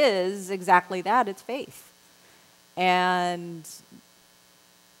it is exactly that. It's faith. And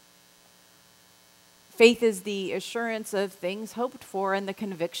faith is the assurance of things hoped for and the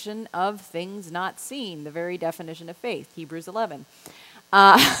conviction of things not seen, the very definition of faith, Hebrews 11.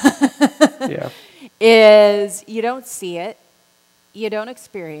 Yeah. Is you don't see it, you don't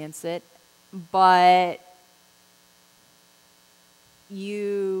experience it, but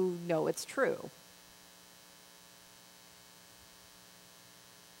you know it's true.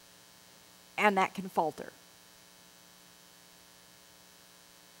 And that can falter.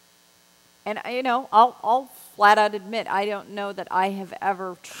 And, I'll flat out admit, I don't know that I have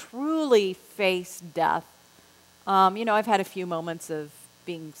ever truly faced death. I've had a few moments of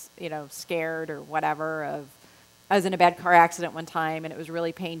being, scared or whatever. I was in a bad car accident one time, and it was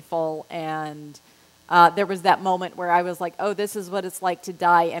really painful. And there was that moment where I was like, oh, this is what it's like to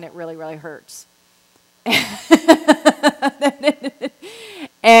die, and it really, really hurts.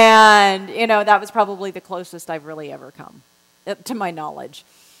 And, that was probably the closest I've really ever come, to my knowledge.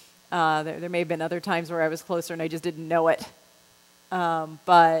 There may have been other times where I was closer and I just didn't know it.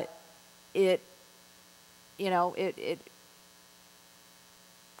 But it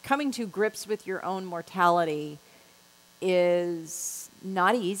coming to grips with your own mortality is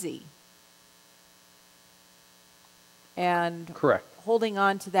not easy. And Correct. Holding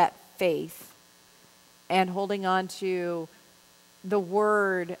on to that faith and holding on to the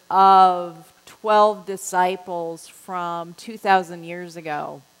word of 12 disciples from 2,000 years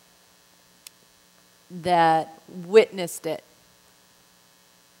ago that witnessed it.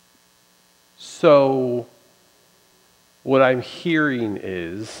 So what I'm hearing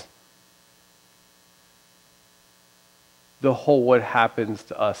is the whole what happens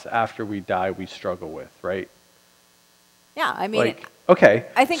to us after we die we struggle with, right? Yeah, I mean, okay.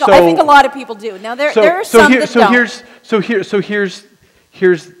 I think a lot of people do. Now there are some that don't.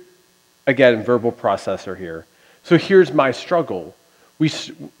 Here's again, verbal processor here. So here's my struggle.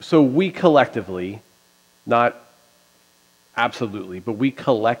 We collectively, not absolutely, but we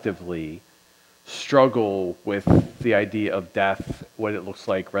collectively struggle with the idea of death, what it looks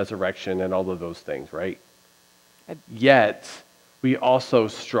like, resurrection, and all of those things, right? Yet, we also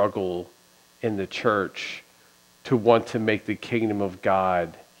struggle in the church to want to make the kingdom of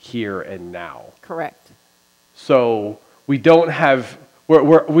God here and now. Correct. So we don't have,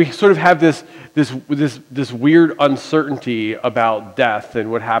 we sort of have this weird uncertainty about death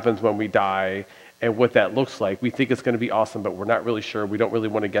and what happens when we die and what that looks like. We think it's going to be awesome, but we're not really sure. We don't really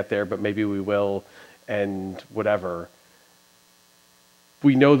want to get there, but maybe we will, and whatever.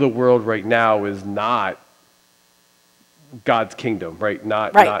 We know the world right now is not God's kingdom, right?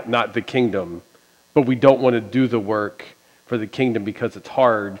 Not the kingdom. But we don't want to do the work for the kingdom because it's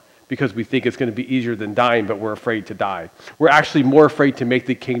hard, because we think it's going to be easier than dying, but we're afraid to die. We're actually more afraid to make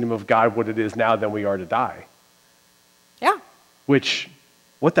the kingdom of God what it is now than we are to die. Yeah. Which,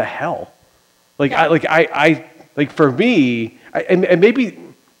 what the hell? For me, and maybe,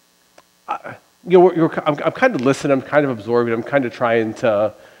 I'm kind of listening, I'm kind of absorbing, I'm kind of trying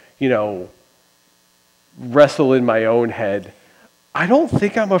to, wrestle in my own head. I don't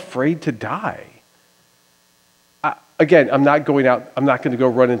think I'm afraid to die. Again, I'm not going to go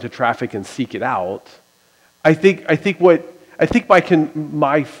run into traffic and seek it out. I'll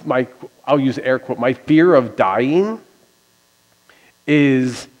use air quote, my fear of dying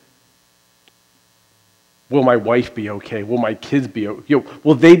is, will my wife be okay? Will my kids be okay?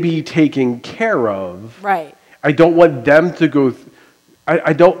 Will they be taken care of? Right. I don't want them to go,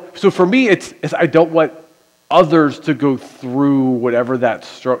 so for me, it's I don't want others to go through whatever that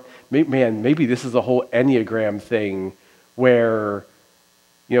struggle. Man, maybe this is a whole Enneagram thing where,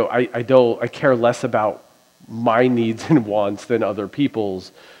 I care less about my needs and wants than other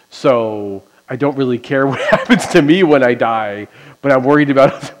people's. So I don't really care what happens to me when I die, but I'm worried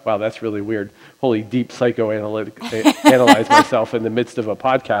about, wow, that's really weird. Holy deep analyze myself in the midst of a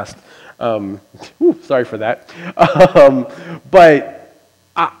podcast. Sorry for that. But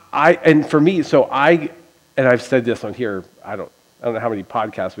and for me, and I've said this on here, I don't know how many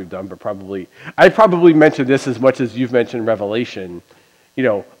podcasts we've done, but I probably mentioned this as much as you've mentioned Revelation.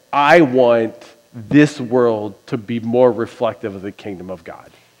 I want this world to be more reflective of the kingdom of God.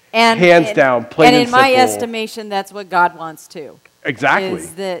 And hands down, plain and simple. And in my estimation, that's what God wants too. Exactly.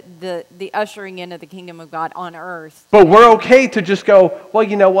 Is the ushering into the kingdom of God on earth. But we're okay to just go, well,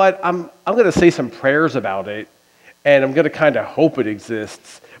 you know what? I'm going to say some prayers about it, and I'm going to kind of hope it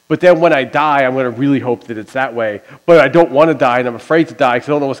exists. But then when I die, I'm going to really hope that it's that way. But I don't want to die, and I'm afraid to die because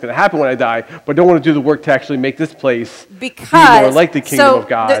I don't know what's going to happen when I die. But I don't want to do the work to actually make this place be more like the kingdom of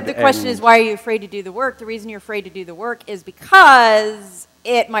God. So the question is, why are you afraid to do the work? The reason you're afraid to do the work is because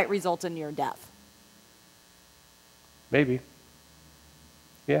it might result in your death. Maybe.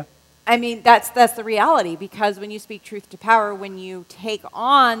 Yeah. I mean, that's the reality, because when you speak truth to power, when you take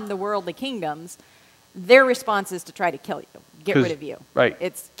on the worldly kingdoms, their response is to try to kill you. Get rid of you. Right.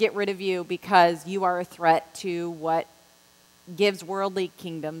 It's get rid of you because you are a threat to what gives worldly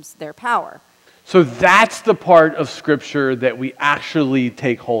kingdoms their power. So that's the part of Scripture that we actually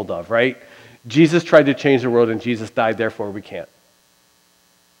take hold of, right? Jesus tried to change the world and Jesus died, therefore we can't.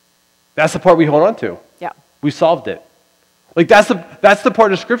 That's the part we hold on to. Yeah. We solved it. That's the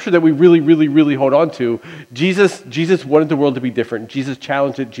part of Scripture that we really, really, really hold on to. Jesus wanted the world to be different. Jesus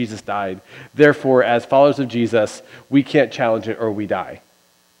challenged it. Jesus died. Therefore, as followers of Jesus, we can't challenge it or we die.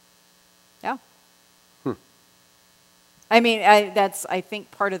 Yeah. I mean, that's, I think,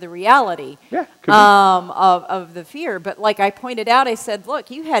 part of the reality of the fear. But like I pointed out, I said,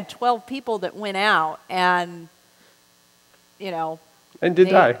 look, you had 12 people that went out and, and did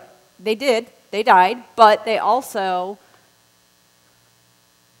die. They did. They died. But they also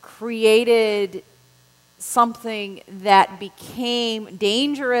created something that became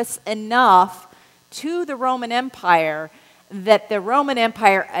dangerous enough to the Roman Empire that the Roman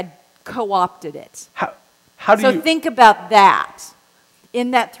Empire had co-opted it. So think about that. In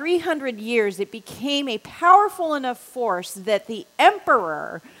that 300 years, it became a powerful enough force that the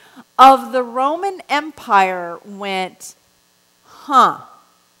emperor of the Roman Empire went,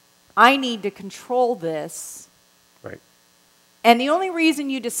 I need to control this. Right. And the only reason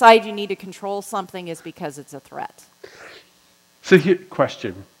you decide you need to control something is because it's a threat. So here,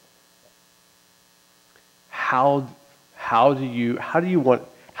 question. How do you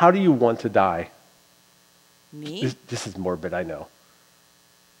want to die? Me? This is morbid, I know.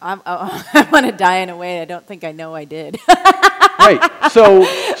 I want to die in a way I don't think I know I did. Right. So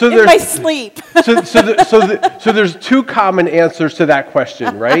in there's my sleep. so there's two common answers to that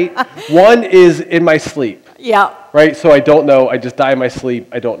question, right? One is in my sleep. Yeah. Right? So I don't know. I just die in my sleep.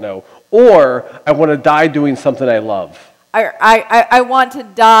 I don't know. Or I want to die doing something I love. I want to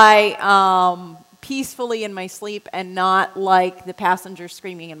die peacefully in my sleep and not like the passenger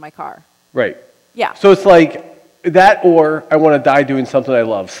screaming in my car. Right. Yeah. So it's like that, or I want to die doing something I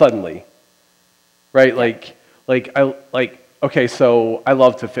love suddenly. Right? Okay, so I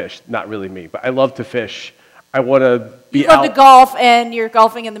love to fish. Not really me, but I love to fish. I want to be You love out. to golf, and you're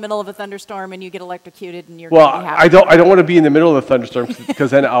golfing in the middle of a thunderstorm, and you get electrocuted, and you're Well, going to be happy. I don't want to be in the middle of the thunderstorm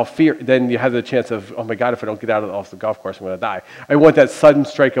because then I'll fear. Then you have the chance of, oh my God, if I don't get off the golf course, I'm going to die. I want that sudden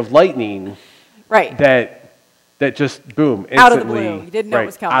strike of lightning. Right. That just boom, instantly. Out of the blue. You didn't know it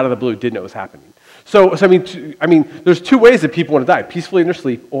was coming. Out of the blue, didn't know it was happening. So I mean, there's two ways that people want to die: peacefully in their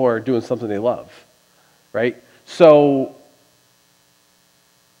sleep or doing something they love, right? So,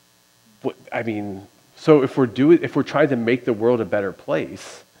 so if we're trying to make the world a better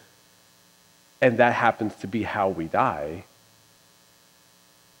place, and that happens to be how we die,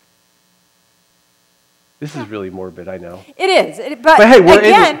 this is really morbid, I know. It is, but hey,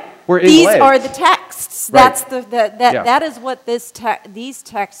 we're in these Lent. are the texts. Right. That is what these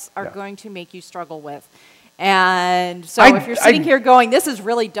texts are going to make you struggle with. And so if you're sitting here going, this is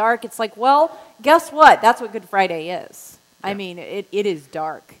really dark, it's like, well, guess what? That's what Good Friday is. Yeah. I mean, it is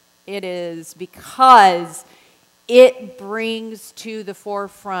dark. It is because it brings to the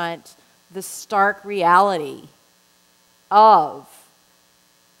forefront the stark reality of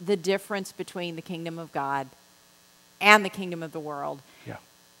the difference between the kingdom of God and the kingdom of the world. Yeah.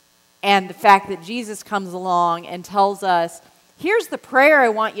 And the fact that Jesus comes along and tells us, here's the prayer I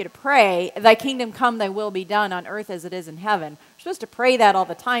want you to pray, thy kingdom come, thy will be done on earth as it is in heaven. We're supposed to pray that all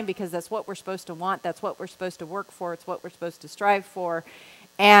the time because that's what we're supposed to want, that's what we're supposed to work for, it's what we're supposed to strive for.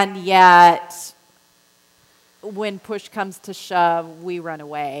 And yet, when push comes to shove, we run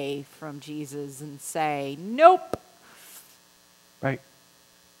away from Jesus and say, nope. Right.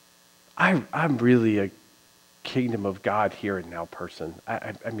 I'm really a kingdom of God here and now person.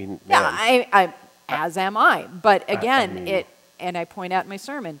 I mean, yeah, as am I. But again, and I point out in my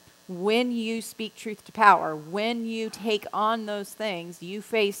sermon, when you speak truth to power, when you take on those things, you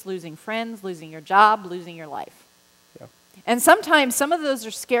face losing friends, losing your job, losing your life. Yeah. And sometimes some of those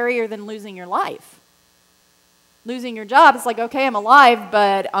are scarier than losing your life. Losing your job, it's like, okay, I'm alive,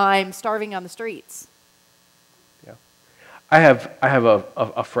 but I'm starving on the streets. Yeah. I have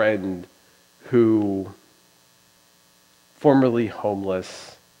a friend who formerly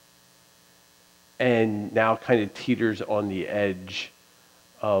homeless and now kind of teeters on the edge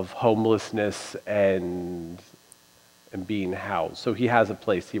of homelessness and being housed. So he has a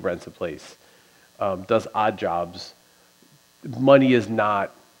place, he rents a place, does odd jobs. Money is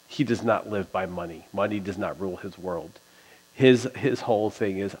not, he does not live by money. Money does not rule his world. His whole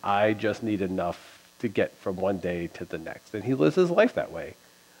thing is, I just need enough to get from one day to the next. And he lives his life that way.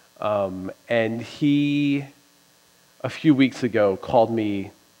 And he, a few weeks ago, called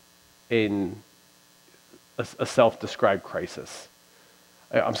me in a self-described crisis.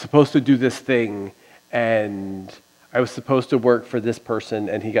 I'm supposed to do this thing, and I was supposed to work for this person,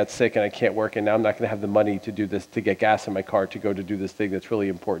 and he got sick, and I can't work, and now I'm not going to have the money to do this, to get gas in my car, to go to do this thing that's really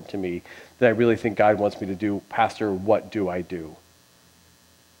important to me, that I really think God wants me to do. Pastor, what do I do?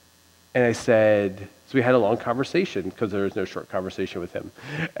 And I said, so we had a long conversation, because there was no short conversation with him.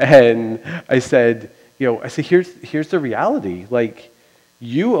 And I said, here's the reality. Like,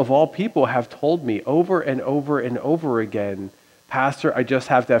 you of all people have told me over and over and over again, Pastor, I just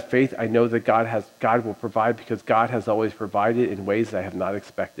have to have faith. I know that God will provide because God has always provided in ways that I have not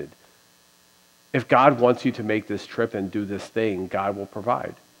expected. If God wants you to make this trip and do this thing, God will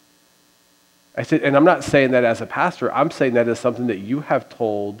provide. I said, and I'm not saying that as a pastor. I'm saying that as something that you have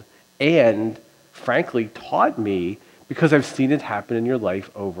told and, frankly, taught me because I've seen it happen in your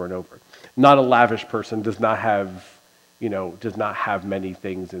life over and over. Not a lavish person does not have many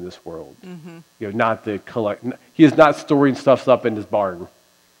things in this world. Mm-hmm. He is not storing stuff up in his barn.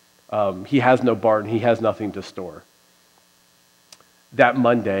 He has no barn. He has nothing to store. That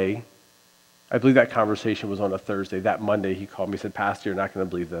Monday, I believe that conversation was on a Thursday. That Monday, he called me and said, Pastor, you're not going to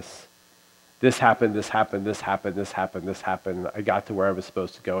believe this. This happened, this happened, this happened, this happened, this happened. I got to where I was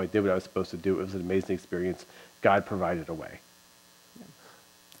supposed to go. I did what I was supposed to do. It was an amazing experience. God provided a way. Yeah.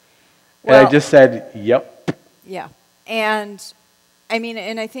 Well, and I just said, yep. Yeah. And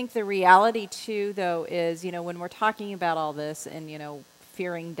I think the reality too, though, is, when we're talking about all this and,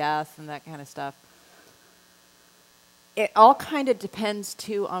 fearing death and that kind of stuff, it all kind of depends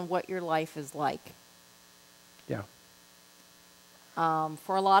too on what your life is like. Yeah.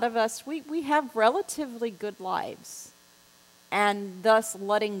 For a lot of us, we have relatively good lives, and thus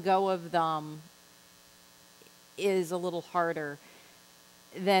letting go of them is a little harder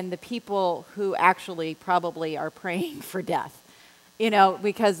than the people who actually probably are praying for death,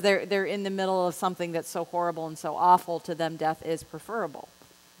 because they're in the middle of something that's so horrible and so awful. To them, death is preferable.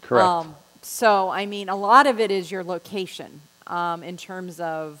 Correct. So, a lot of it is your location in terms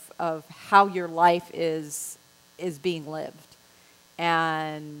of how your life is being lived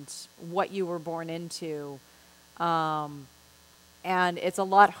and what you were born into. And it's a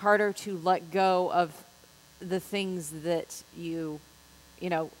lot harder to let go of the things that you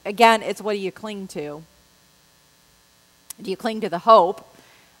know, again, it's what do you cling to? Do you cling to the hope,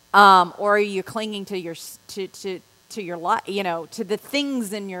 or are you clinging to your to your life? You know, to the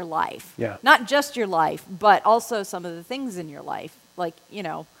things in your life. Yeah. Not just your life, but also some of the things in your life. Like, you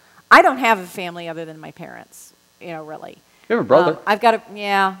know, I don't have a family other than my parents. You know, really. You have a brother? I've got a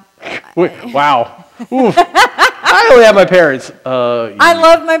yeah. Wait, wow. Oof. I only have my parents. I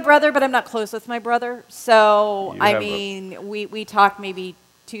love my brother, but I'm not close with my brother. So You I have mean, we talk maybe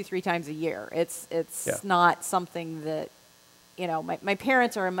 2-3 times a year. It's Yeah. not something that, you know, my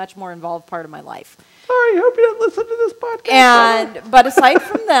parents are a much more involved part of my life. Sorry, hope you don't listen to this podcast. But aside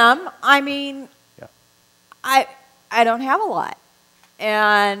from them, I mean, Yeah. I don't have a lot.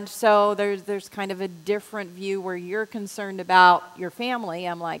 And so there's kind of a different view where you're concerned about your family.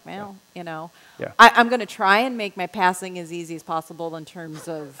 I'm like, well, you know, Yeah. I'm going to try and make my passing as easy as possible in terms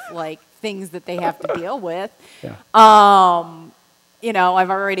of like things that they have to deal with. Yeah. You know, I've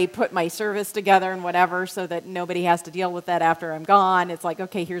already put my service together and whatever so that nobody has to deal with that after I'm gone. It's like,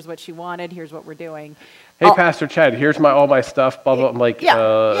 okay, here's what she wanted. Here's what we're doing. Hey, Pastor Chad, here's all my stuff. Blah, blah. I'm like,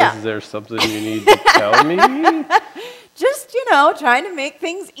 Yeah. Is there something you need to tell me? Just, you know, trying to make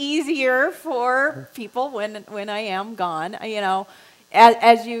things easier for people when I am gone. You know,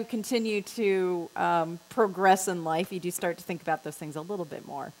 as you continue to progress in life, you do start to think about those things a little bit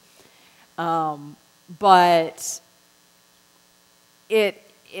more. But it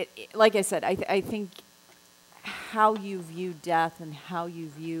like I said, I think how you view death and how you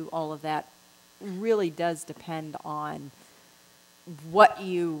view all of that really does depend on what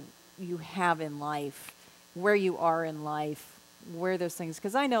you have in life, where you are in life, where those things,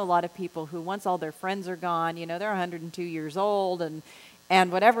 because I know a lot of people who once all their friends are gone, you know, they're 102 years old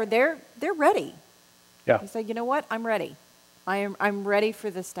and whatever, they're ready. Yeah. They say, you know what, I'm ready. I'm ready for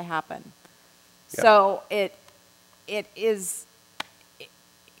this to happen. Yeah. So it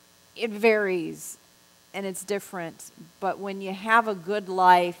varies and it's different, but when you have a good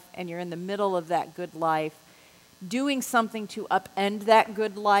life and you're in the middle of that good life, doing something to upend that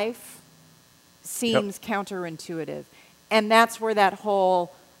good life seems counterintuitive. And that's where that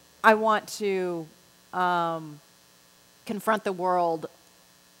whole, I want to confront the world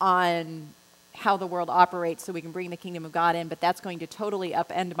on how the world operates so we can bring the kingdom of God in, but that's going to totally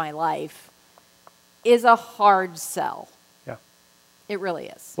upend my life, is a hard sell. Yeah. It really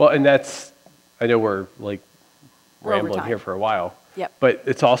is. Well, and that's, I know we're like We're over rambling time. here for a while. Yep. But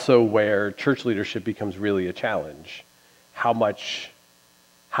it's also where church leadership becomes really a challenge. How much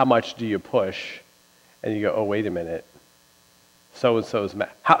do you push? And you go, oh, wait a minute. So-and-so's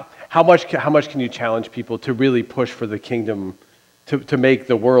how much can you challenge people to really push for the kingdom, to make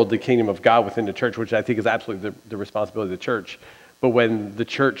the world the kingdom of God within the church, which I think is absolutely the responsibility of the church. But when the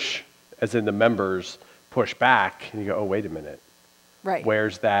church, as in the members, push back, and you go, oh, wait a minute. Right.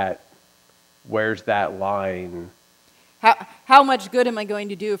 Where's that line? How much good am I going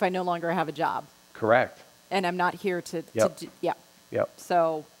to do if I no longer have a job? Correct. And I'm not here to Yep. do, yeah. Yep.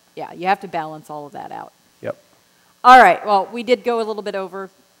 So, yeah, you have to balance all of that out. Yep. All right, well, we did go a little bit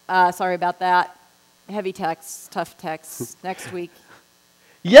over. Sorry about that. Heavy texts, tough texts. Next week.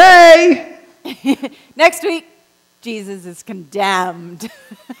 Yay! Next week, Jesus is condemned.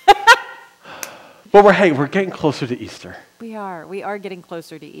 But we're getting closer to Easter. We are getting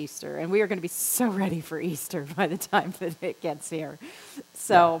closer to Easter, and we are going to be so ready for Easter by the time that it gets here.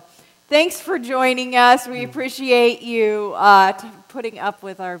 So, thanks for joining us. We appreciate you putting up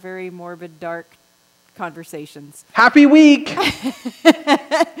with our very morbid, dark conversations. Happy week!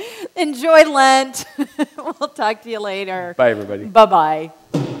 Enjoy Lent. We'll talk to you later. Bye, everybody. Bye-bye.